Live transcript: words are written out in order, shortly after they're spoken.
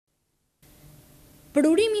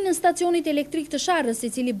Përurimi në stacionit elektrik të Sharrës, I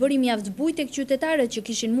cili bëri mjaft bujë tek qytetarët që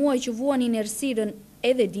kishin muaj që vuanin errësirën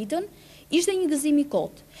edhe ditën, ishte një gëzim I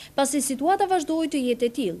kotë, pasi situata vazhdoi të jetë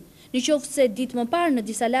e tillë. Në qoftë se ditë më parë në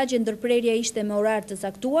disa lagje ndërprerja ishte me orar të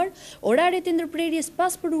caktuar, oraret e ndërprerjes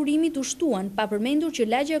pas përurimit u shtuan, pa përmendur që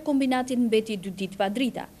lagja e kombinatit mbeti 2 ditë pa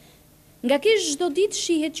drita. Nga KESH çdo ditë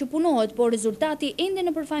shihet që punohet, por rezultati ende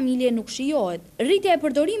nëpër familje nuk shijohet. Rritja e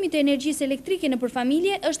përdorimit të energjisë elektrike nëpër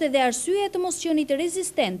familje është edhe arsyeja të mos qenit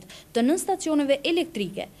rezistent të nënstacioneve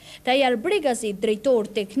elektrike. Tajar Bregasi,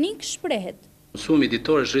 drejtor teknik, shprehet. Konsumi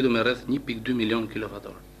ditor është rritur me rreth 1.2 milion kilowatt.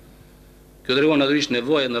 Kjo tregon natyrisht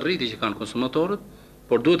nevojat në rritje që kanë konsumatorët,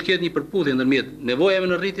 por duhet të ketë një përputhje ndërmjet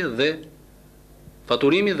nevojave në rritje dhe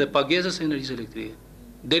faturimit dhe pagesës së energjisë elektrike.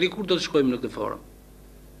 Deri kur do të shkojmë në këtë formë?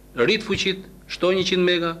 Rrit fuqit, shtoj 100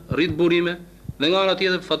 mega, rrit burime, dhe nga ana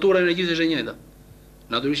tjetër fatura e energjisë është e njëjta.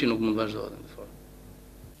 Natyrisht nuk mund të vazhdohet në këtë formë.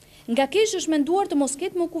 Nga KESH është menduar të mos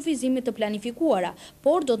ketë më kufizime të planifikuara,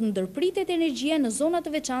 por do të ndërpritet energjia në zona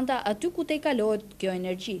të veçanta aty ku te kalohet kjo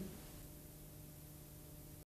energji.